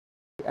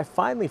I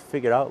finally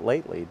figured out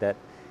lately that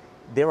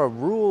there are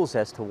rules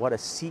as to what a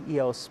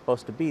CEO is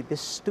supposed to be.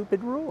 There's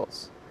stupid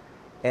rules.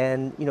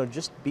 And, you know,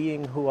 just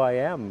being who I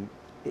am,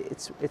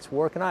 it's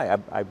working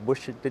out. I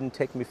wish it didn't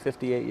take me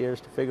 58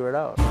 years to figure it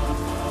out.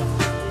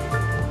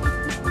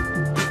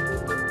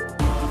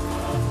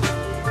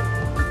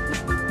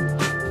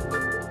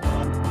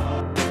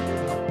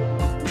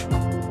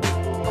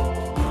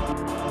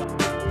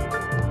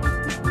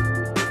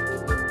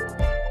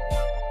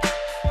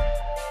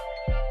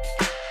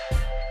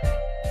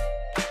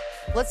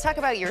 Let's talk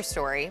about your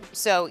story.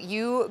 So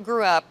you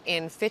grew up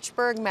in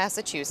Fitchburg,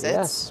 Massachusetts.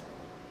 Yes.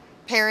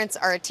 Parents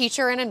are a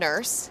teacher and a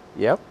nurse.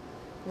 Yep.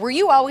 Were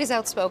you always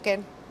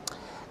outspoken?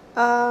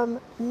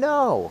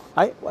 No.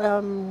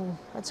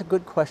 That's a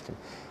good question.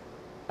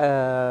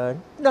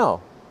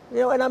 No. You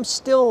know, and I'm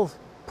still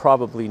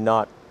probably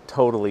not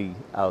totally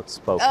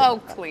outspoken.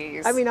 Oh,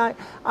 please. I mean,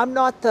 I'm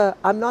not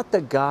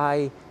the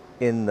guy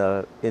in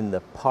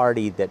the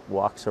party that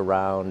walks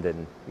around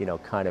and, you know,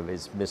 kind of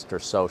is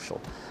Mr. Social.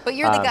 But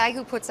you're the guy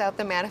who puts out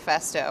the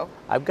manifesto.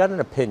 I've got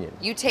an opinion.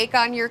 You take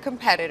on your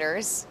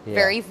competitors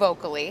very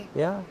vocally.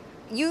 Yeah.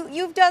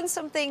 You've done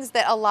some things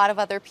that a lot of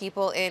other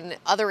people in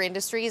other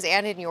industries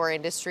and in your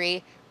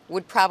industry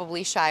would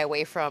probably shy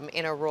away from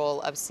in a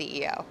role of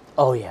CEO.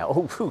 Oh yeah.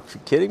 Oh, you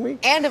kidding me?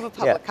 And of a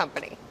public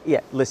company.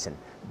 Yeah. Listen.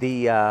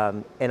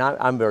 And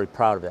I'm very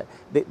proud of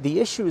that. The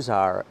issues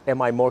are: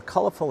 am I more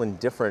colorful and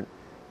different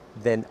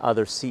than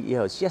other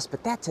CEOs? Yes,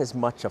 but that's as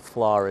much a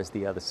flaw as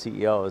the other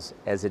CEOs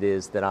as it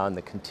is that on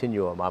the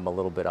continuum I'm a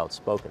little bit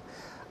outspoken.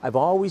 I've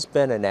always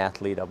been an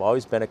athlete, I've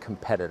always been a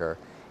competitor,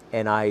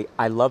 and I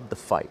love the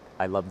fight,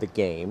 I love the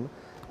game.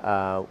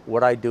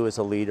 What I do as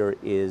a leader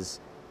is,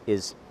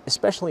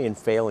 especially in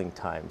failing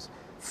times,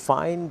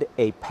 find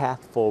a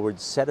path forward,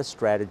 set a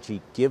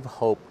strategy, give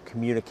hope,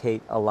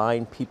 communicate,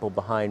 align people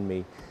behind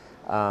me.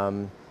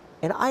 And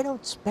I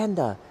don't spend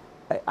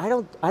I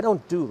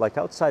don't do, like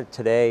outside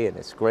today, and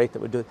it's great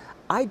that we're doing,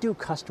 I do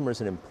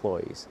customers and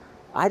employees.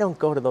 I don't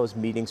go to those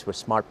meetings where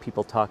smart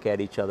people talk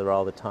at each other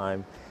all the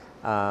time.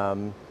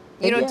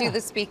 You don't do the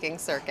speaking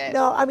circuit.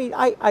 No, I mean,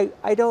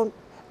 I don't,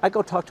 I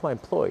go talk to my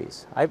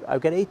employees. I've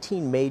got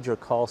 18 major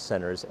call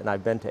centers, and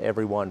I've been to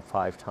every one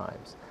 5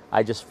 times.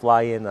 I just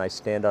fly in and I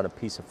stand on a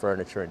piece of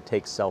furniture and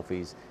take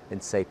selfies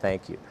and say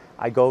thank you.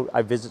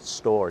 I visit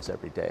stores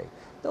every day.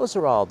 Those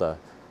are all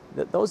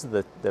those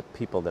are the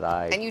people that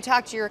I... And you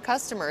talk to your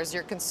customers,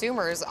 your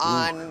consumers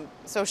on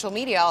social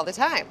media all the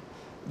time.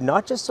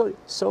 Not just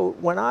so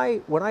when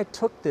I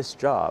took this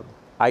job,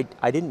 I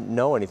didn't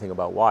know anything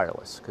about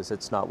wireless because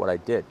it's not what I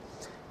did.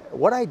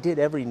 What I did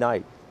every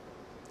night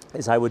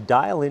is I would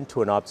dial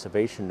into an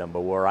observation number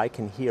where I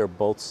can hear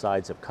both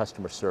sides of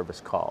customer service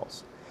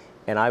calls.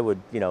 And I would,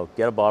 you know,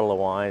 get a bottle of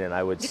wine and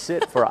I would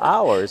sit for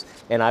hours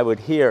and I would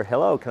hear,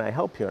 hello, can I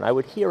help you? And I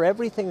would hear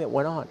everything that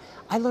went on.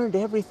 I learned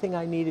everything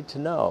I needed to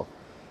know.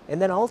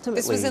 And then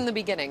ultimately... This was in the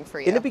beginning for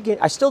you. In the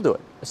beginning, I still do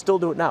it. I still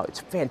do it now. It's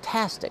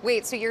fantastic.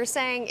 Wait, so you're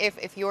saying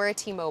if you're a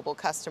T-Mobile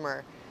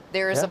customer,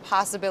 there is a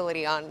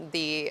possibility on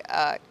the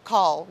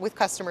call with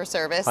customer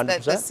service 100%.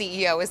 That the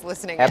CEO is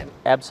listening in?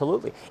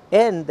 Absolutely.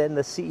 And then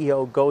the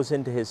CEO goes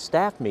into his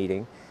staff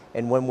meeting,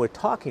 and when we're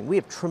talking, we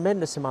have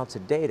tremendous amounts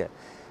of data.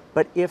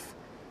 But if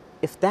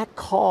that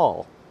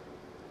call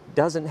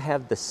doesn't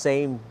have the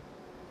same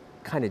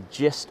kind of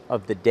gist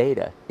of the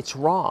data, it's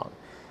wrong.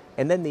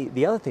 And then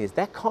the other thing is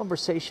that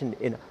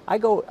conversation I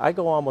go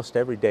almost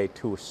every day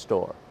to a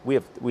store. We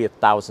have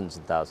thousands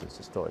and thousands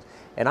of stores.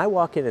 And I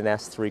walk in and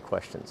ask 3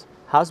 questions.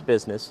 How's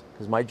business?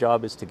 Because my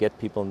job is to get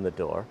people in the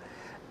door.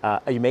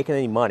 Are you making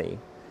any money?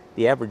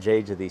 The average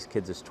age of these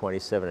kids is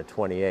 27 or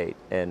 28,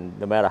 and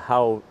no matter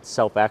how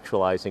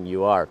self-actualizing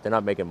you are, if they're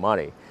not making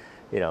money,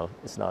 you know,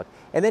 it's not.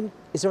 And then,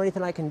 is there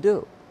anything I can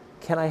do?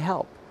 Can I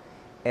help?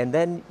 And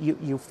then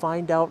you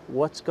find out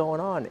what's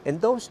going on.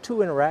 And those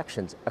 2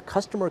 interactions, a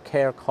customer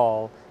care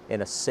call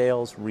and a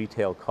sales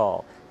retail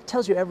call, it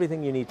tells you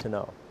everything you need to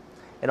know.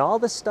 And all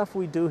the stuff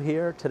we do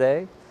here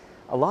today,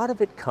 a lot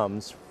of it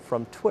comes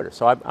from Twitter.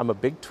 So I'm a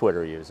big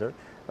Twitter user,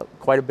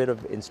 quite a bit of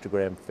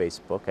Instagram,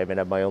 Facebook. I mean,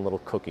 I have my own little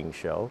cooking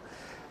show.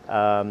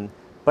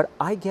 But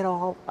I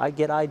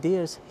get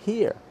ideas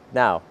here.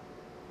 Now,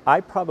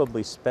 I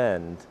probably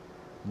spend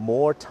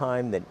more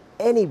time than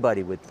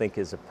anybody would think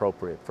is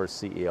appropriate for a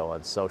CEO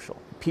on social.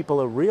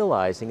 People are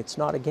realizing it's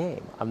not a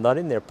game. I'm not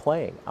in there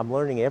playing. I'm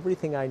learning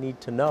everything I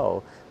need to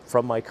know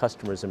from my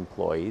customers'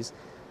 employees.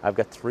 I've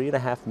got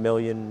 3.5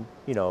 million,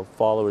 you know,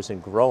 followers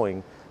and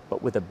growing,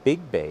 but with a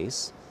big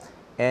base.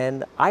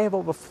 And I have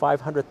over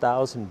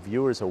 500,000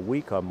 viewers a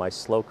week on my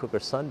Slow Cooker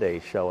Sunday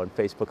show on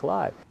Facebook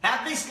Live.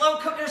 Happy Slow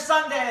Cooker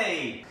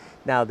Sunday!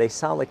 Now, they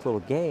sound like little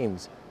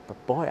games,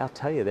 but boy, I'll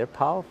tell you, they're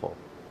powerful.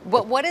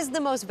 What is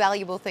the most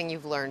valuable thing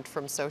you've learned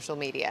from social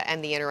media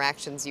and the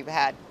interactions you've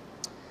had?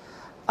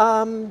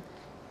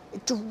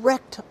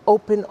 Direct,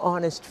 open,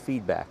 honest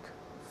feedback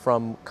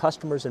from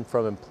customers and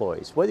from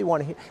employees. Whether you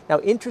want to hear. Now,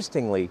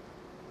 interestingly,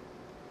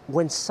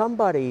 when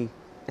somebody,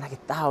 and I get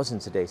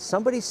thousands a day,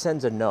 somebody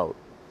sends a note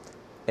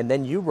and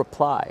then you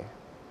reply,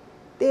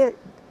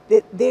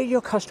 they're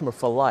your customer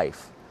for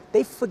life.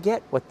 They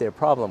forget what their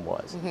problem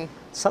was.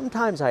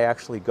 Sometimes I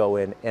actually go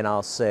in and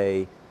I'll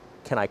say,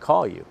 can I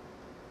call you?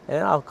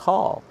 And I'll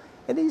call.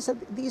 And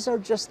these are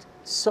just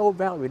so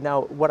valuable.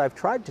 Now, what I've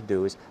tried to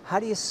do is, how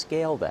do you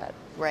scale that?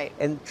 Right.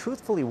 And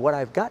truthfully, what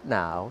I've got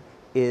now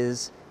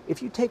is,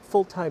 if you take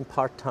full-time,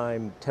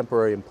 part-time,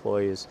 temporary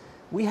employees,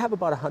 we have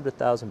about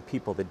 100,000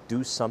 people that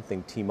do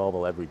something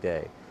T-Mobile every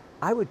day.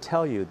 I would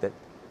tell you that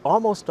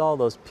almost all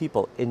those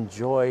people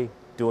enjoy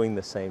doing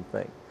the same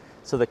thing.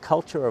 So the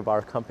culture of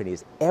our company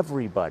is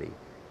everybody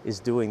is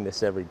doing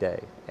this every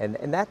day.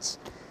 And that's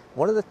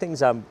one of the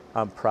things I'm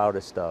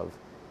proudest of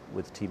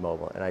with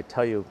T-Mobile. And I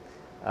tell you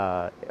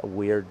a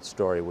weird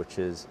story, which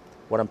is,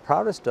 what I'm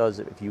proudest of is,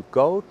 if you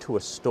go to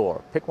a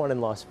store, pick one in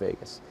Las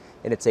Vegas,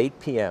 and it's 8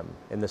 p.m.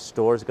 and the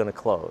store's going to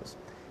close,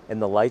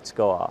 and the lights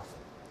go off,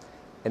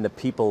 and the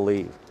people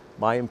leave,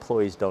 my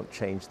employees don't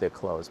change their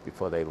clothes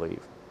before they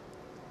leave,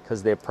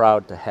 because they're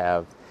proud to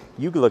have.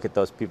 You look at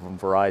those people from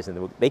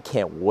Verizon, they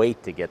can't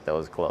wait to get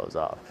those clothes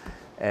off.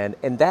 And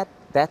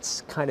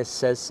that's kind of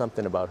says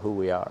something about who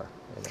we are.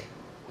 You know?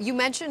 You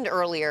mentioned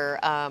earlier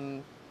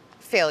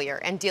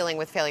failure and dealing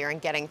with failure and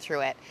getting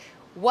through it.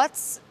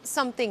 What's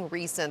something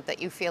recent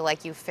that you feel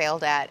like you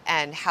failed at,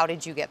 and how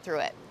did you get through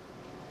it?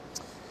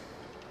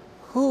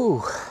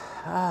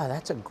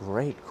 That's a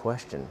great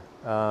question.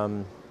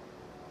 You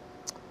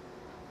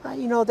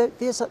know,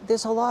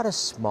 there's a lot of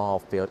small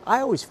failures. I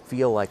always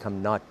feel like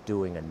I'm not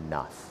doing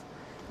enough.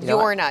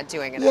 You're not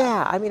doing enough.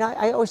 Yeah, I mean,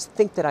 I always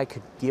think that I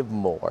could give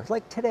more.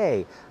 Like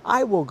today,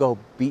 I will go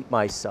beat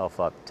myself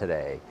up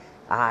today.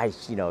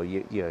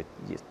 You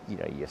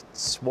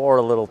swore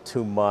a little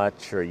too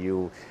much, or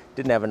you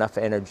didn't have enough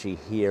energy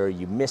here.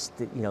 You missed,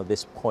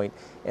 this point.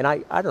 And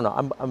I don't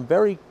know. I'm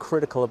very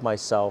critical of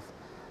myself.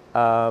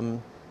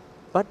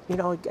 But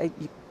you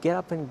get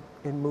up and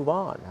move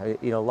on.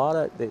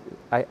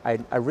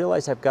 I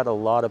realize I've got a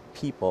lot of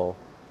people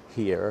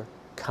here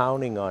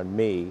counting on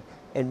me,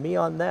 and me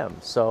on them.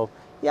 So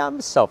yeah,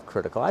 I'm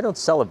self-critical. I don't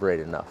celebrate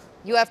enough.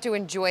 You have to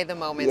enjoy the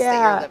moments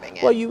that you're living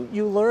in. Well,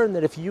 you learn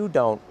that if you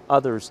don't,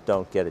 others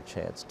don't get a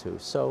chance to.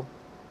 So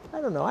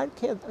I don't know. I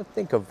can't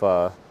think of.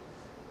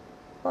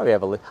 Probably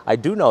have I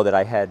do know that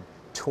I had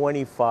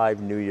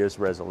 25 New Year's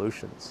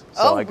resolutions.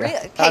 So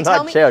really? I'm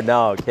not sure.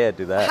 No, I can't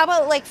do that. How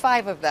about like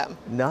 5 of them?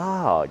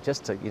 No,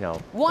 just to,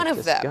 one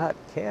of them.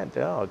 Can't do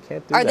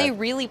that. Are they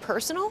really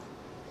personal?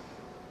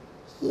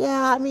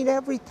 Yeah, I mean,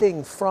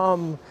 everything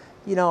from,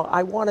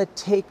 I want to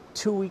take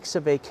 2 weeks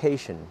of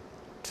vacation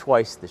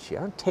twice this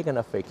year. I don't take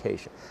enough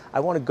vacation.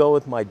 I want to go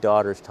with my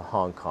daughters to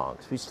Hong Kong.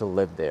 We used to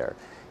live there.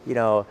 In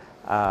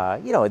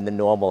the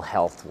normal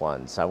health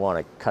ones, I want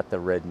to cut the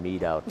red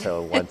meat out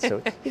to once.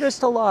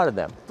 Just a lot of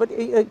them. But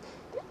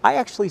I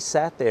actually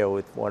sat there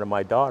with one of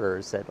my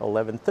daughters at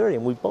 11:30,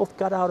 and we both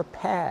got out a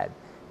pad,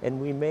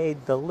 and we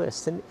made the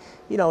list. And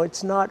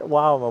it's not,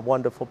 wow, I'm a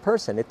wonderful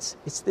person. It's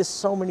there's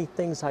so many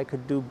things I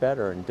could do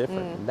better and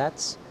different. And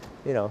that's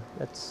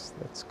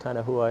kind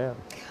of who I am.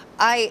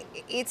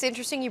 It's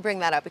interesting you bring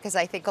that up, because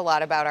I think a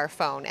lot about our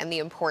phone and the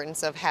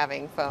importance of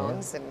having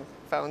phones and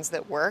phones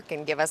that work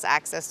and give us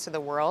access to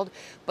the world,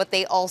 but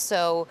they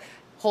also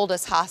hold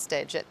us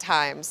hostage at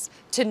times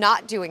to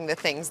not doing the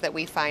things that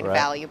we find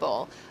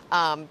valuable,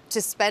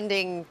 to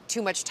spending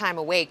too much time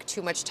awake,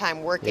 too much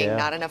time working,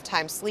 not enough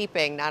time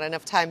sleeping, not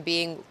enough time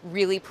being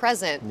really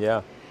present.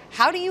 Yeah.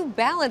 How do you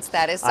balance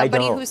that as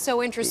somebody who's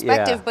so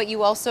introspective, but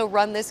you also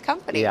run this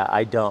company? Yeah,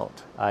 I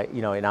don't.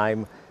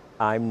 And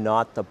I'm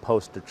not the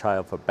poster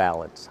child for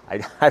balance.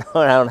 I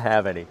don't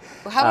have any.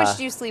 Well, how much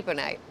do you sleep a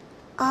night?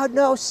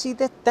 No, see,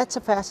 that's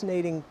a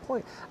fascinating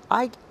point.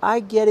 I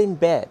get in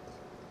bed.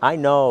 I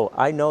know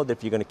that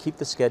if you're going to keep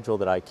the schedule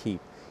that I keep,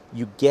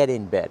 you get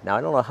in bed. Now,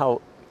 I don't know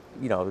how,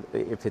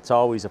 if it's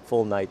always a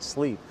full night's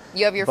sleep.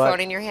 You have your phone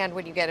in your hand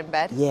when you get in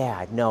bed?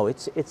 Yeah, no,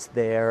 it's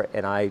there,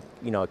 and I,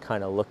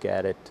 kind of look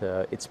at it.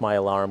 It's my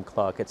alarm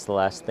clock. It's the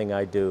last thing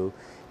I do.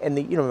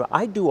 And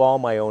I do all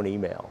my own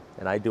email,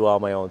 and I do all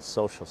my own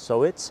social.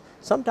 So it's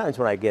sometimes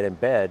when I get in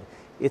bed,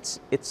 it's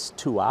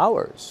 2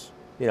 hours.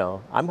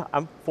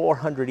 I'm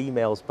 400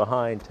 emails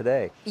behind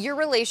today. Your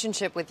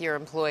relationship with your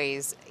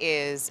employees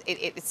is,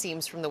 it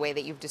seems from the way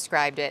that you've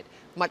described it,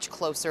 much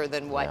closer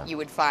than what you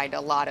would find a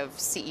lot of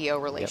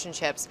CEO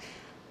relationships.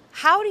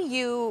 How do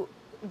you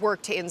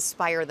work to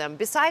inspire them?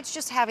 Besides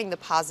just having the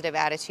positive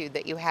attitude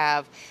that you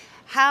have,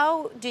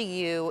 how do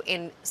you,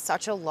 in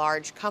such a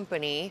large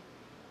company,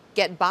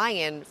 get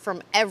buy-in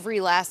from every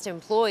last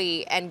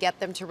employee and get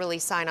them to really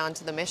sign on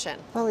to the mission?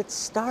 Well, it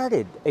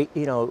started,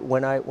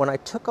 when I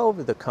took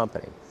over the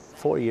company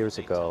 4 years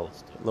ago,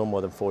 a little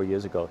more than 4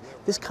 years ago,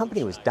 this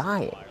company was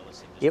dying.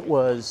 It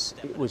was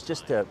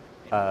just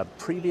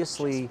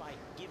previously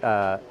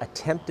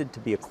attempted to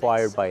be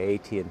acquired by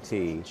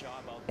AT&T,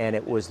 and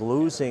it was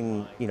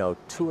losing,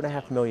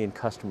 2.5 million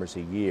customers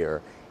a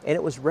year, and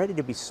it was ready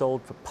to be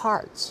sold for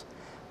parts.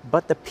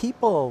 But the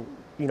people,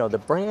 the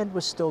brand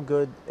was still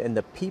good, and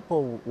the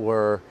people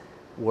were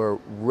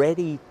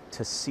ready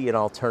to see an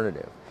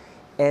alternative.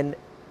 And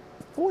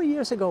 4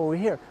 years ago,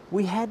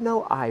 we had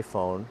no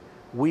iPhone,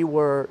 we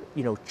were,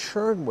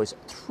 churn was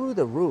through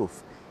the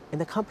roof and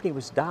the company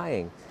was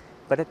dying.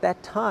 But at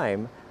that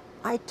time,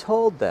 I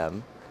told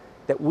them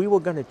that we were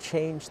going to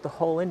change the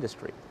whole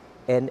industry.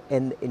 And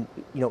in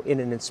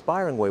an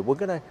inspiring way,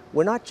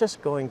 we're not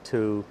just going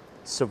to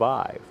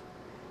survive,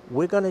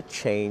 we're going to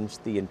change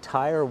the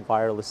entire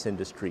wireless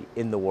industry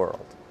in the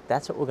world.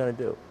 That's what we're going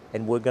to do.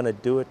 And we're going to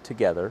do it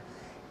together.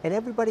 And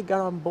everybody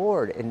got on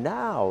board. And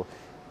now,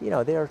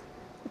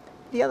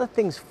 the other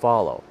things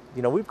follow.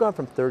 We've gone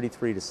from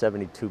 33 to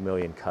 72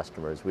 million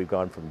customers. We've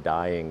gone from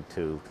dying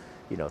to,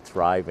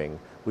 thriving.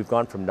 We've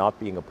gone from not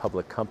being a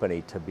public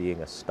company to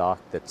being a stock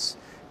that's,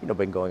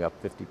 been going up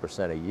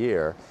 50% a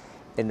year.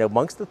 And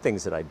amongst the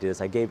things that I did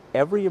is I gave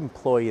every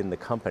employee in the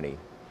company,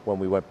 when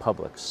we went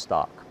public,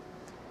 stock.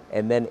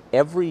 And then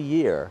every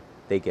year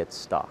they get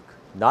stock,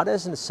 not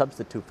as a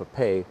substitute for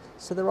pay,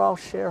 so they're all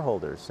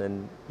shareholders,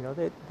 and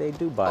they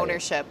do buy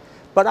ownership.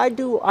 But I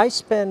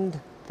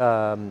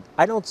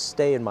don't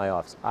stay in my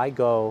office. I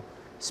go,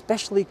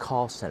 especially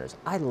call centers.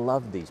 I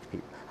love these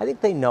people. I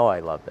think they know I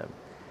love them.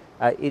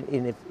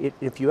 And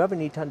if you ever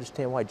need to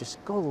understand why,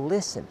 just go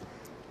listen.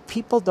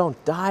 People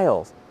don't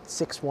dial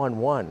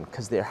 611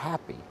 because they're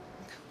happy.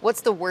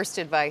 What's the worst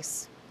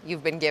advice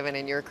you've been given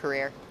in your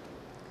career?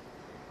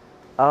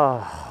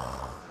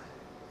 Oh,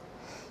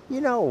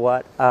 you know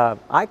what?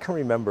 I can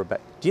remember,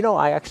 but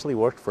I actually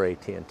worked for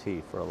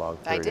AT&T for a long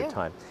period of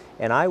time.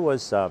 And I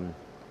was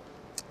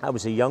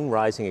a young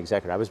rising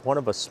executive. I was one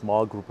of a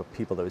small group of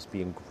people that was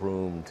being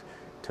groomed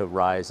to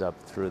rise up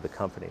through the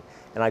company.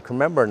 And I can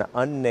remember an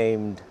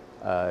unnamed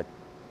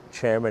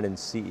chairman and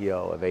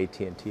CEO of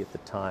AT&T at the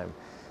time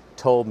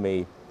told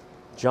me,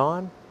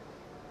 John,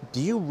 do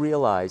you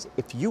realize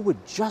if you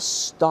would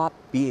just stop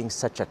being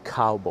such a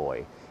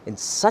cowboy and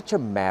such a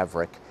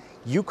maverick,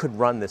 you could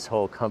run this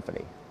whole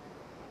company?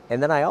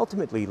 And then I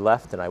ultimately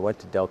left and I went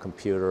to Dell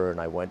Computer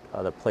and I went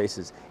other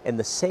places, and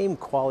the same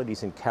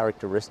qualities and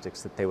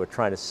characteristics that they were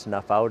trying to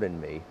snuff out in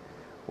me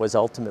was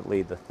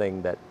ultimately the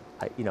thing that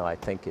I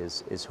think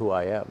is who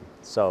I am.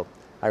 So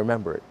I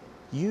remember it.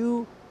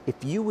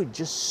 If you would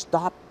just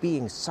stop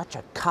being such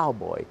a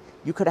cowboy,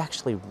 you could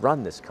actually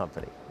run this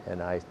company.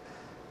 And I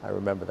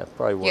remember that.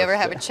 Probably worse. You ever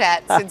have a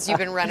chat since you've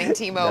been running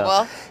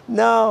T-Mobile?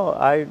 No,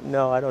 I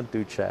don't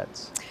do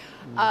chats.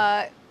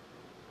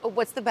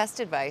 What's the best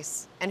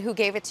advice, and who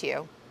gave it to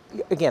you?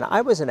 Again,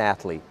 I was an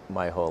athlete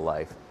my whole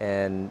life,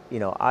 and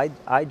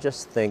I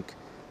just think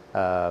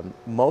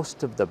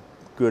most of the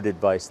good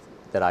advice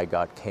that I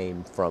got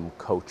came from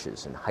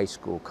coaches and high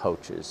school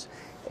coaches,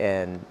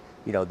 and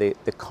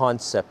the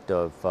concept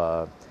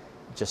of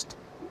just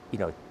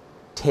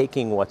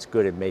taking what's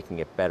good and making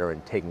it better,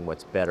 and taking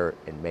what's better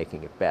and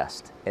making it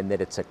best, and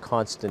that it's a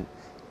constant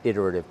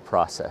iterative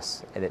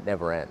process and it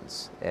never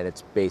ends, and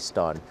it's based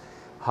on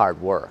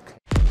hard work.